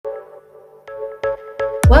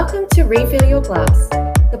Welcome to Refill Your Glass,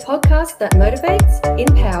 the podcast that motivates,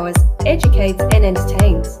 empowers, educates, and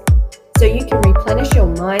entertains, so you can replenish your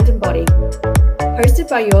mind and body. Hosted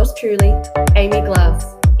by yours truly, Amy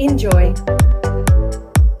Glass. Enjoy.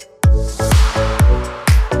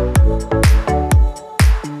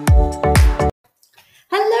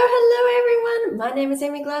 Hello everyone. My name is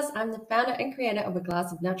Amy Glass. I'm the founder and creator of A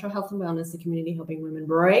Glass of Natural Health and Wellness, the community helping women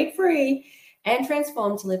break free and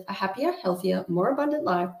transform to live a happier, healthier, more abundant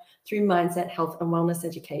life through mindset, health, and wellness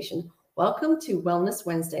education. Welcome to Wellness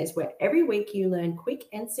Wednesdays, where every week you learn quick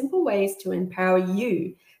and simple ways to empower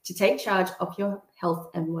you to take charge of your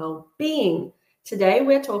health and well-being. Today,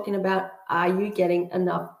 we're talking about, are you getting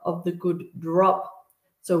enough of the good drop?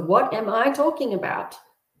 So what am I talking about?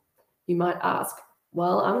 You might ask.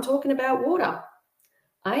 Well, I'm talking about water.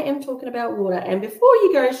 I am talking about water. And before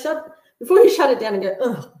you shut it down and go,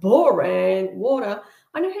 ugh, boring, water.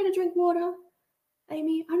 I know how to drink water.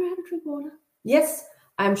 Amy, I know how to drink water. Yes,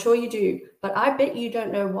 I'm sure you do. But I bet you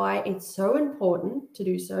don't know why it's so important to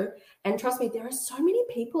do so. And trust me, there are so many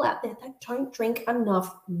people out there that don't drink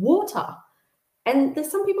enough water. And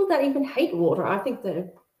there's some people that even hate water. I think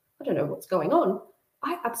that, I don't know what's going on.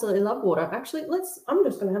 I absolutely love water. Actually, I'm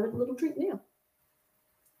just going to have a little drink now.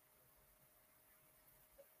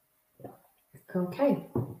 Okay.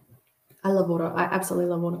 I love water. I absolutely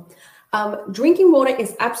love water. Drinking water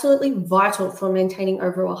is absolutely vital for maintaining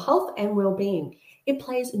overall health and well-being. It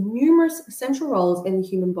plays numerous essential roles in the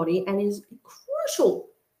human body and is crucial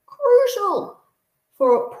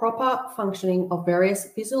for proper functioning of various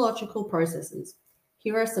physiological processes.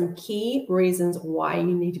 Here are some key reasons why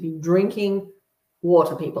you need to be drinking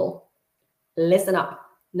water, people. Listen up.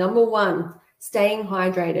 Number one, staying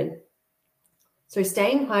hydrated. So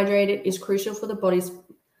staying hydrated is crucial for the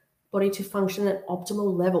body to function at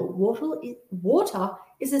optimal level. Water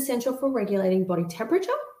is essential for regulating body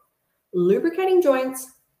temperature, lubricating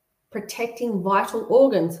joints, protecting vital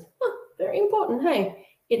organs. Very important, hey?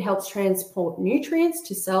 It helps transport nutrients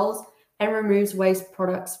to cells and removes waste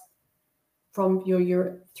products from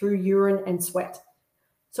your through urine and sweat.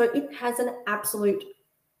 So it has an absolute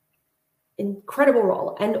incredible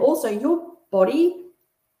role. And also your body,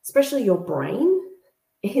 especially your brain,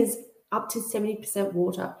 is up to 70%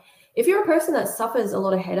 water. If you're a person that suffers a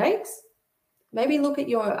lot of headaches, maybe look at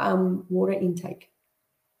your water intake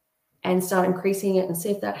and start increasing it and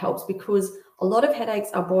see if that helps, because a lot of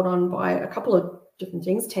headaches are brought on by a couple of different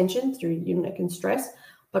things: tension through your neck and stress,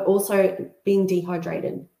 but also being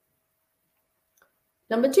dehydrated.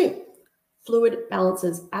 Number two, fluid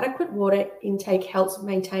balances. Adequate water intake helps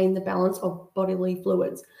maintain the balance of bodily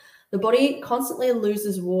fluids. The body constantly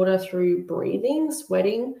loses water through breathing,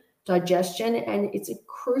 sweating, digestion, and it's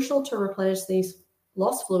crucial to replenish these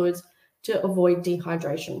lost fluids to avoid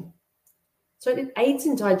dehydration. So it aids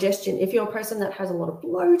in digestion. If you're a person that has a lot of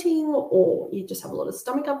bloating or you just have a lot of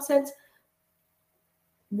stomach upsets,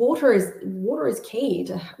 water is key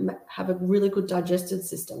to have a really good digestive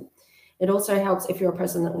system. It also helps if you're a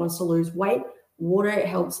person that wants to lose weight. Water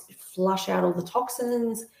helps flush out all the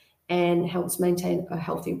toxins and helps maintain a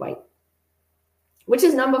healthy weight. Which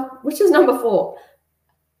is number four,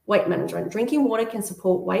 weight management. Drinking water can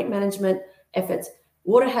support weight management efforts.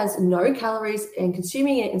 Water has no calories, and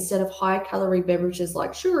consuming it instead of high-calorie beverages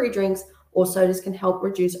like sugary drinks or sodas can help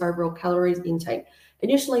reduce overall calories intake.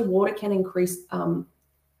 Additionally, water can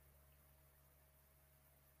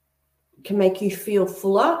make you feel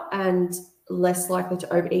fuller and less likely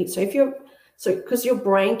to overeat. Because your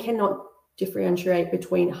brain cannot differentiate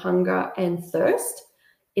between hunger and thirst.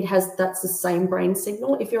 That's the same brain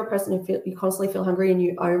signal. If you're a person who you constantly feel hungry and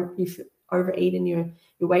you overeat and your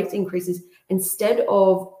weight increases, instead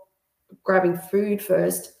of grabbing food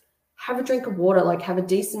first, have a drink of water. Like, have a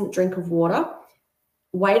decent drink of water.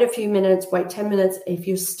 Wait a few minutes, wait 10 minutes. If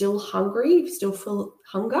you're still hungry, if you still feel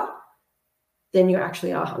hunger, then you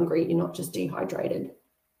actually are hungry. You're not just dehydrated.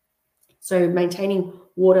 So maintaining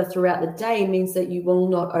water throughout the day means that you will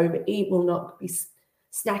not overeat, will not be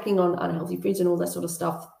snacking on unhealthy foods and all that sort of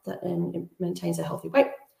stuff, and it maintains a healthy weight.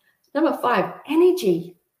 Number five,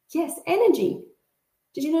 energy. Yes, energy.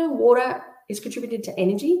 Did you know water is contributed to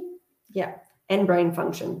energy? Yeah, and brain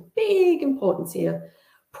function. Big importance here.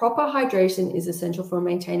 Proper hydration is essential for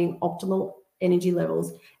maintaining optimal energy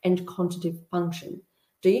levels and cognitive function.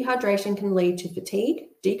 Dehydration can lead to fatigue,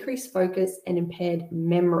 decreased focus, and impaired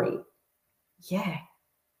memory. Yeah,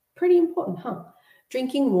 pretty important, huh?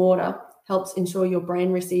 Drinking water helps ensure your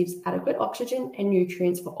brain receives adequate oxygen and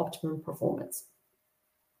nutrients for optimum performance.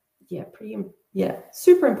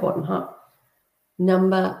 Super important, huh?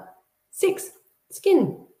 Number six,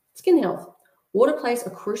 skin health. Water plays a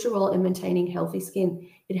crucial role in maintaining healthy skin.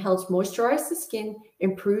 It helps moisturize the skin,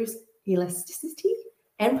 improves elasticity,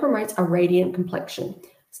 and promotes a radiant complexion.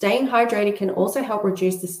 Staying hydrated can also help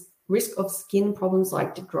reduce the risk of skin problems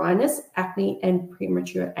like dryness, acne, and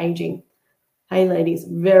premature aging. Hey, ladies,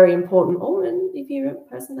 very important. Oh, and if you're a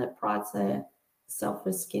person that prides their self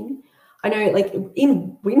with skin, I know, like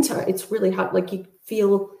in winter, it's really hard. Like you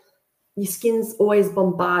feel your skin's always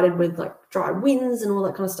bombarded with like dry winds and all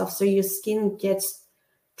that kind of stuff. So your skin gets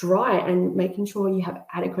dry, and making sure you have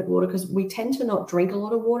adequate water, because we tend to not drink a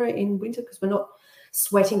lot of water in winter because we're not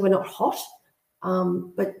sweating, we're not hot.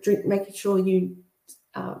 But making sure you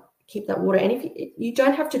keep that water. And if you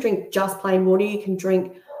don't have to drink just plain water, you can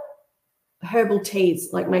drink herbal teas,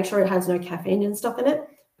 like make sure it has no caffeine and stuff in it,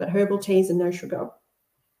 but herbal teas and no sugar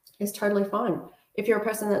is totally fine. If you're a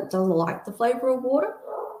person that doesn't like the flavor of water,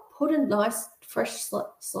 put a nice fresh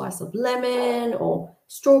slice of lemon or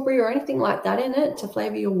strawberry or anything like that in it to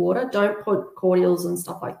flavor your water. Don't put cordials and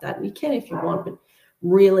stuff like that. You can if you want, but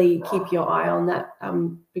really keep your eye on that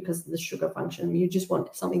because of the sugar function. You just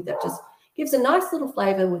want something that just gives a nice little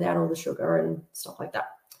flavor without all the sugar and stuff like that.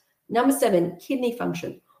 Number 7, kidney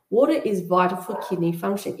function. Water is vital for kidney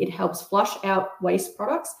function. It helps flush out waste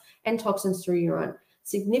products and toxins through urine.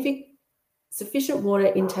 Sufficient water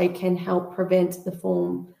intake can help prevent the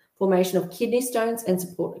formation of kidney stones and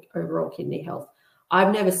support overall kidney health.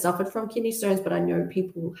 I've never suffered from kidney stones, but I know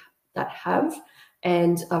people that have.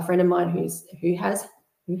 And a friend of mine who has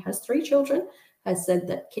 3 children has said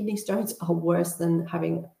that kidney stones are worse than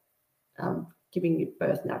having giving you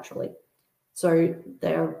birth naturally. So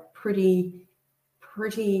they're pretty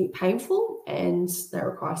painful, and they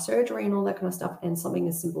require surgery and all that kind of stuff. And something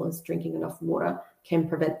as simple as drinking enough water can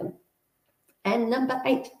prevent them. And number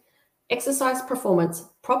 8, exercise performance.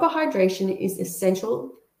 Proper hydration is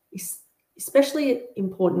essential, especially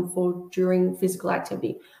important for during physical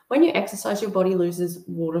activity. When you exercise, your body loses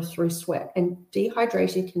water through sweat, and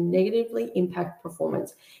dehydration can negatively impact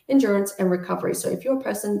performance, endurance, and recovery. So if you're a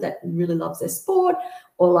person that really loves their sport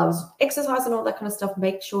or loves exercise and all that kind of stuff,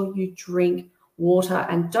 make sure you drink water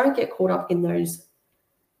and don't get caught up in those,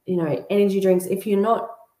 energy drinks.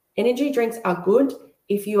 Energy drinks are good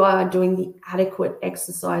if you are doing the adequate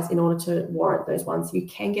exercise in order to warrant those ones. You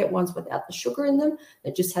can get ones without the sugar in them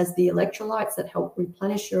that just has the electrolytes that help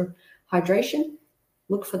replenish your hydration.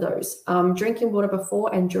 Look for those. Drinking water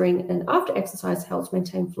before and during and after exercise helps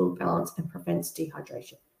maintain fluid balance and prevents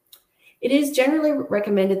dehydration. It is generally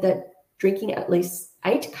recommended that drinking at least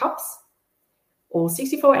 8 cups or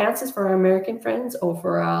 64 ounces for our American friends, or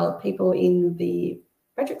for our people in the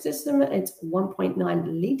metric system, it's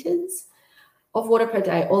 1.9 liters of water per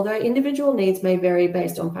day, although individual needs may vary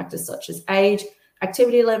based on factors such as age,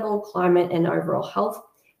 activity level, climate, and overall health.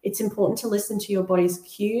 It's important to listen to your body's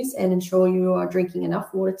cues and ensure you are drinking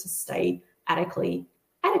enough water to stay adequately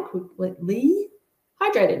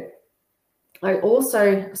hydrated.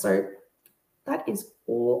 So that is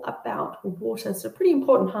all about water. So pretty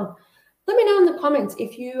important, huh? Let me know in the comments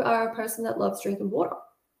if you are a person that loves drinking water,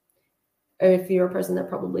 or if you're a person that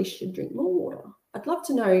probably should drink more water. I'd love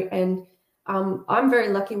to know. And I'm very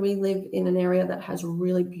lucky. We live in an area that has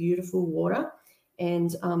really beautiful water.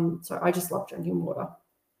 And so I just love drinking water.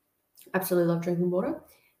 Absolutely love drinking water.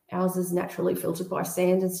 Ours is naturally filtered by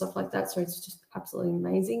sand and stuff like that. So it's just absolutely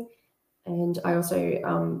amazing. And I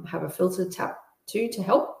also have a filter tap too to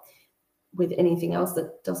help with anything else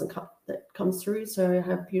that comes through. So I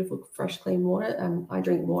have beautiful, fresh, clean water, and I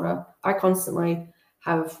drink water. I constantly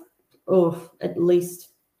have, at least,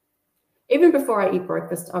 even before I eat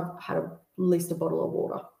breakfast, I've had at least a bottle of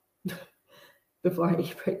water before I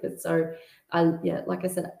eat breakfast. So like I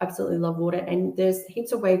said, absolutely love water. And there's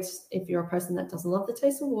heaps of ways, if you're a person that doesn't love the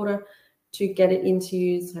taste of water, to get it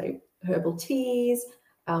into, so herbal teas,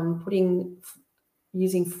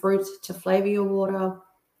 using fruit to flavor your water,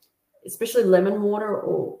 especially lemon water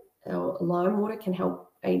or lime water can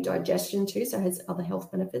help aid digestion too. So it has other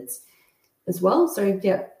health benefits as well. So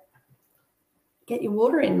get your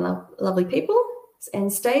water in, lovely people,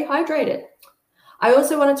 and stay hydrated. I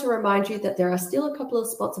also wanted to remind you that there are still a couple of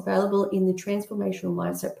spots available in the Transformational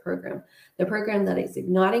Mindset Program, the program that is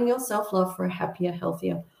igniting your self-love for a happier,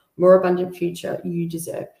 healthier, more abundant future you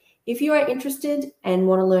deserve. If you are interested and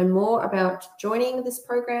want to learn more about joining this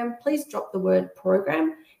program, please drop the word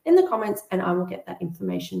program in the comments and I will get that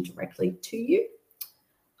information directly to you.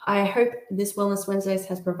 I hope this Wellness Wednesdays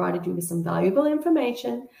has provided you with some valuable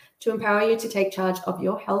information to empower you to take charge of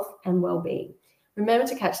your health and well-being. Remember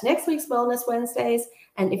to catch next week's Wellness Wednesdays.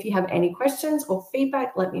 And if you have any questions or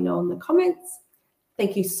feedback, let me know in the comments.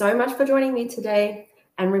 Thank you so much for joining me today.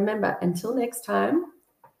 And remember, until next time,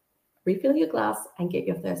 refill your glass and get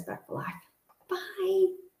your thirst back for life. Bye.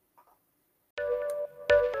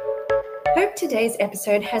 Hope today's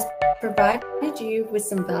episode has provided you with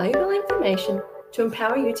some valuable information to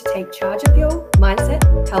empower you to take charge of your mindset,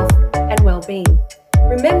 health, and well-being.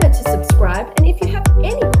 Remember to subscribe, and if you have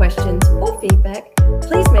any questions or feedback,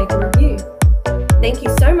 please make a review. Thank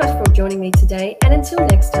you so much for joining me today, and until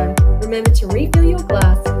next time, remember to refill your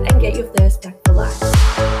glass and get your thirst back for life.